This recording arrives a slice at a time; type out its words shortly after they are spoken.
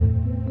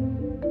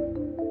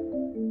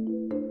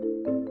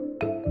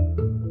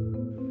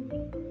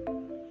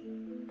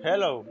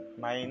Hello,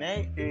 my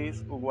name is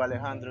Hugo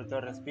Alejandro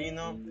Torres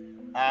Pino,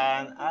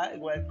 and I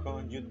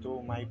welcome you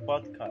to my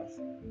podcast.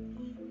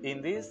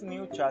 In this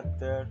new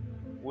chapter,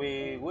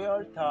 we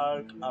will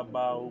talk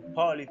about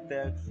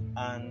politics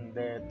and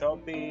the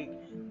topic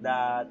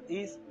that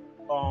is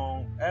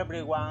on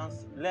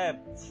everyone's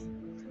lips,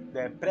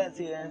 the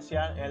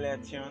presidential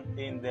election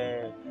in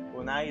the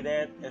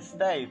United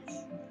States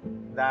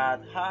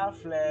that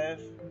have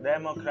left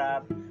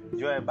Democrat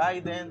Joe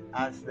Biden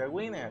as the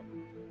winner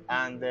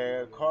and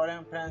the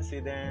current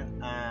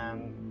president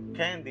and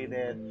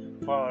candidate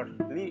for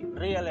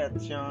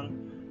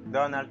re-election,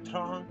 Donald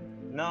Trump,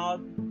 not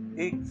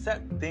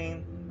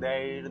accepting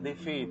their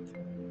defeat.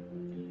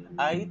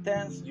 I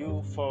thank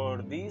you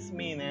for these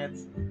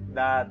minutes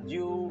that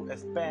you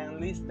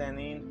spend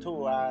listening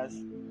to us,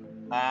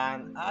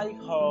 and I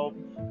hope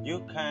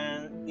you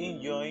can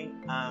enjoy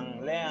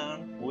and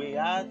learn with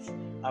us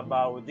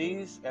about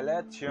this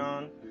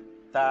election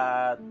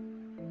that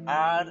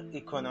are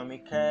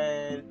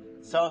economically,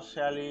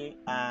 socially,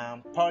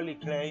 and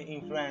politically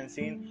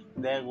influencing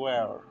the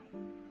world.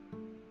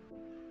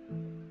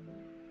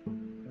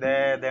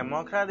 The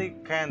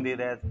Democratic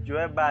candidate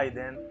Joe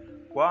Biden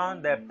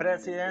won the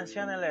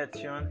presidential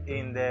election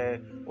in the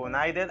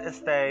United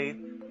States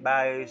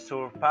by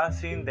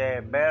surpassing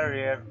the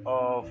barrier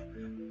of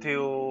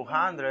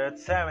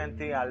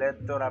 270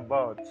 electoral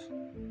votes.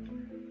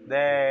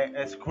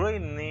 The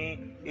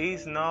scrutiny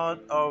is not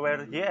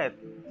over yet.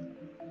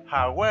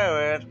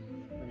 However,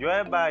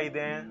 Joe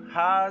Biden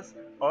has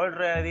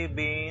already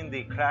been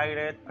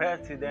declared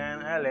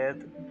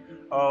president-elect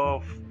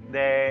of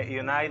the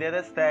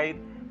United States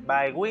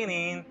by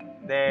winning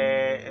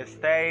the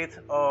states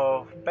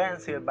of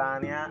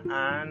Pennsylvania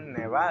and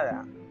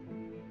Nevada.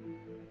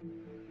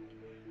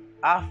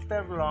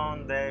 After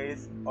long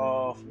days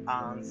of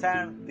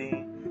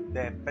uncertainty,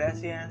 the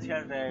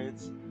presidential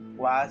race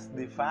was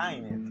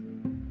defined.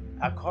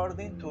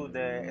 According to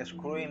the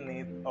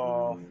scrutiny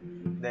of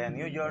the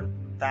New York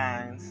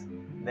Times,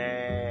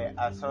 the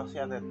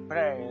Associated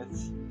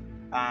Press,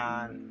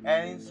 and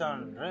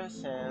Edison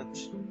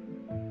Research,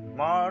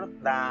 more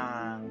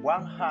than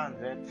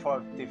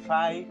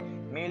 145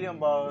 million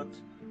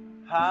votes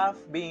have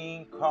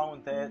been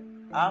counted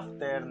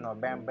after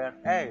November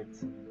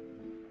 8th.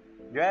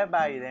 Joe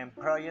Biden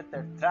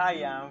projected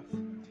triumph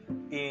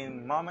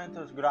in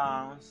momentous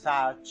grounds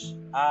such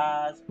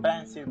as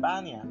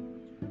Pennsylvania,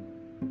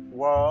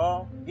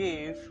 will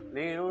give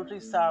little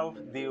result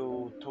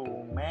due to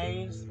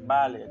mail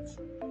ballots.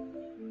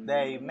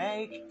 They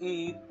make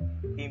it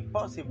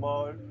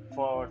impossible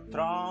for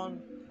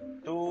Trump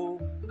to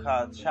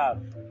catch up.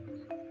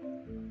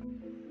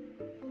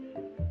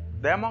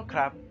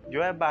 Democrat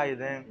Joe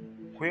Biden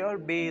will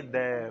be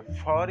the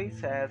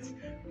 46th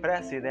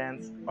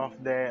president of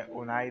the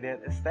United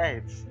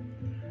States,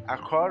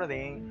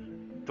 according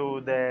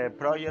to the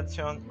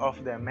projection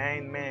of the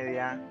main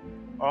media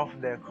of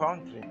the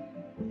country.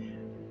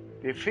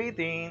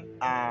 Defeating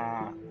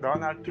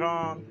Donald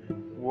Trump,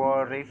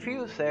 who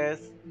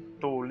refuses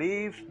to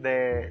leave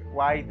the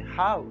White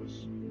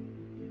House.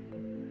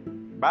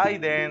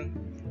 Biden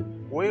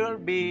will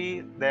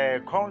be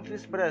the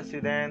country's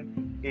president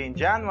in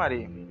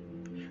January,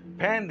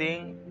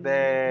 pending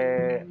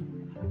the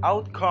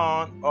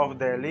outcome of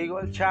the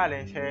legal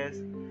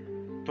challenges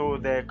to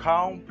the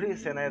count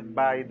presented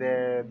by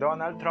the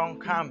Donald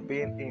Trump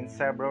campaign in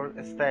several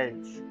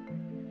states.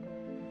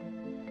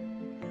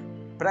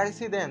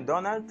 President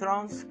Donald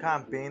Trump's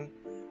campaign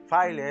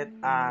filed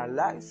a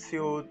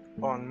lawsuit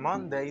on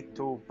Monday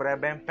to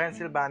prevent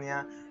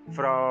Pennsylvania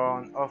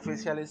from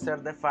officially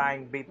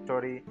certifying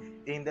victory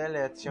in the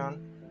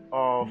election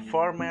of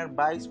former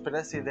Vice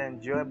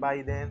President Joe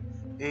Biden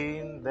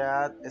in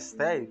that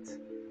state.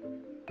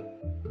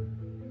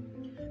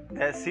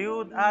 The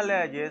suit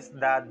alleges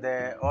that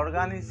the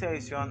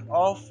organization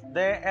of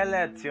the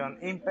election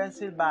in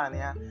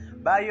Pennsylvania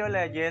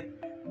violated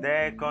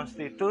the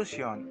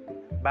Constitution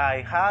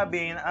by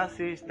having a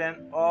system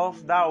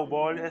of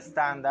double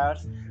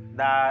standards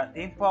that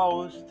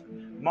imposed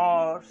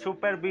more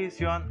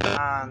supervision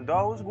on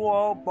those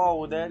who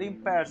voted in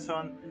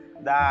person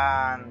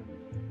than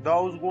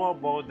those who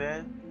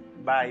voted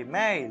by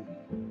mail.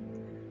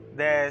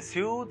 The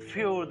suit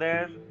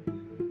further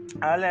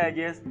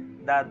alleges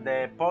that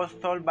the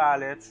postal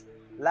ballots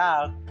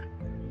lack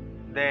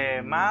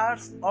the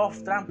marks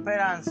of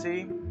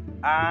transparency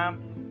and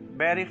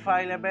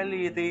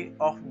verifiability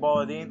of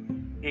voting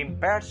in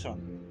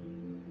person.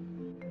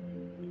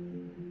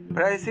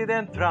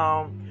 President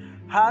Trump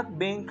had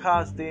been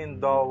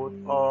casting doubt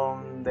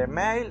on the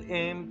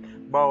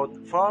mail-in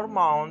vote for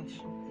months,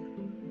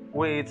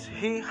 which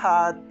he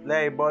had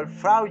labeled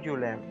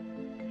fraudulent.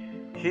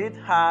 He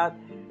had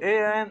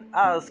even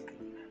asked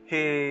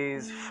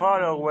his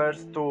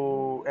followers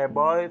to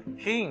avoid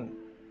him.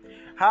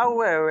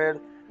 However,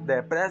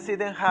 the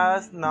president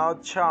has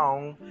not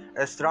shown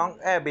strong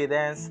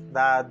evidence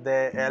that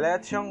the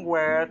elections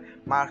were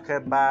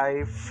marked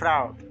by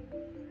fraud.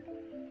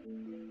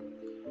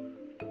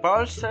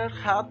 Pollsters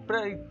had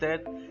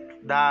predicted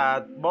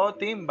that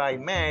voting by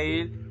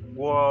mail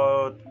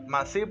was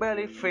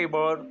massively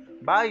favored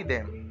by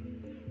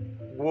them,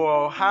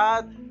 who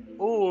had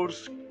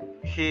urged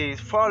his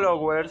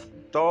followers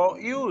to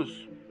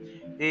use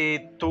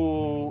it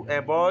to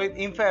avoid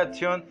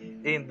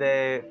infection in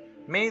the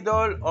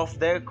middle of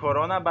the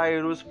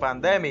coronavirus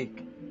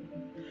pandemic.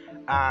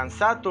 And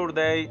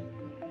Saturday,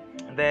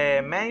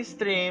 the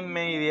mainstream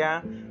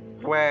media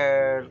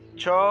were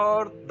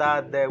sure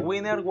that the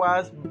winner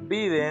was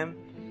Biden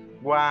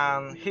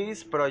when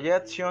his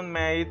projection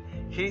made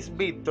his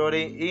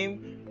victory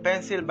in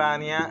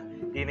Pennsylvania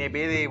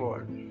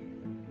inevitable.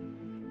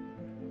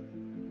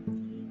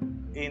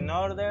 In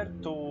order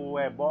to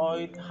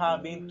avoid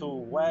having to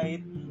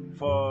wait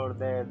for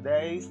the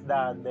days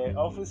that the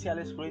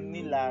official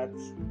scrutiny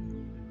lasts,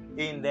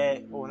 in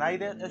the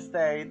United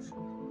States,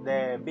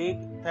 the big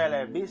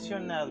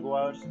television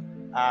networks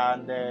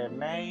and the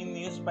main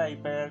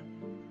newspaper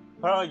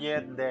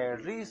project the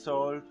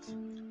results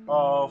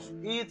of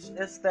each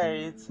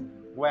state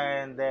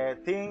when the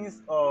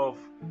teams of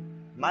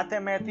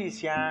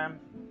mathematicians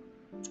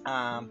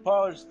and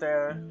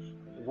pollsters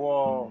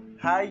were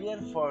hired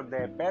for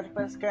the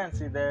purpose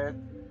considered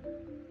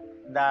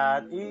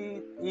that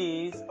it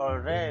is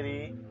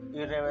already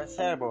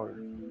irreversible.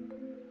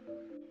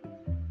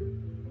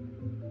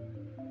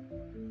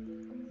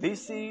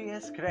 These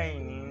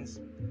screenings,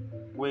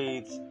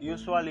 which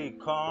usually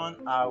come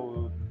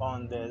out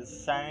on the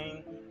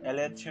same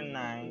election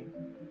night,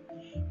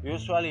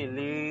 usually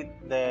lead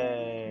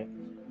the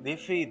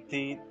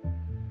defeated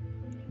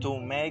to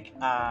make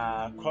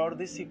a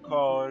courtesy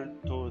call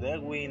to the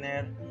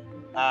winner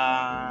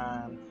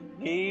and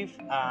give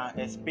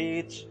a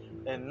speech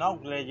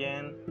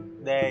acknowledging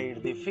their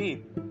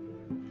defeat.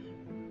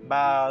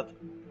 But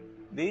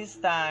this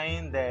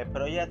time the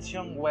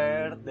projections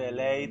were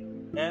delayed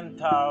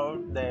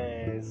until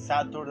the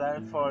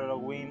Saturday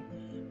following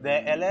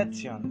the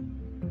election,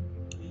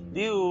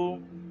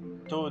 due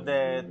to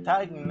the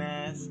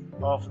tightness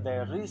of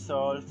the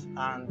results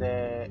and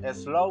the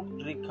slow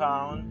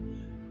recount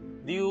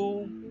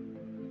due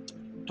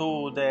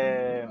to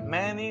the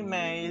many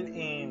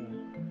mail-in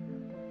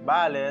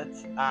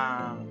ballots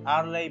and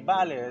early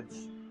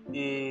ballots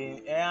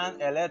in an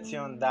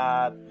election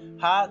that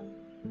had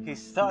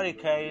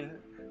historically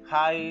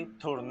high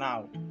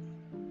turnout.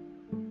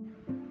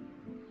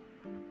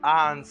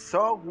 And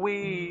so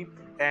we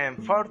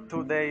end for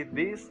today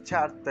this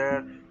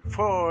chapter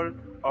full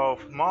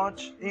of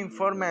much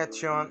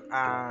information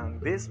and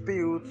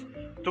disputes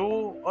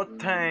to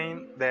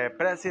obtain the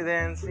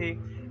presidency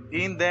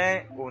in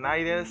the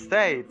United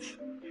States,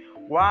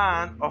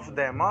 one of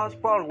the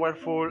most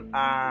powerful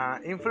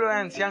and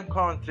influential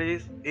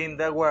countries in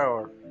the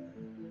world.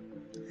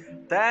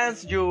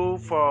 Thanks you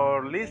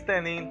for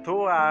listening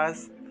to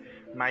us.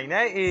 My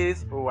name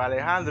is Hugo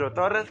Alejandro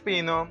Torres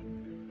Pino,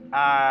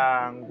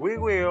 and we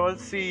will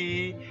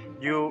see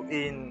you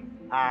in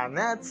a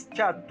next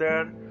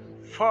chapter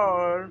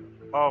full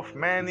of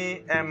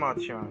many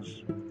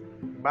emotions.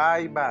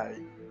 Bye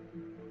bye.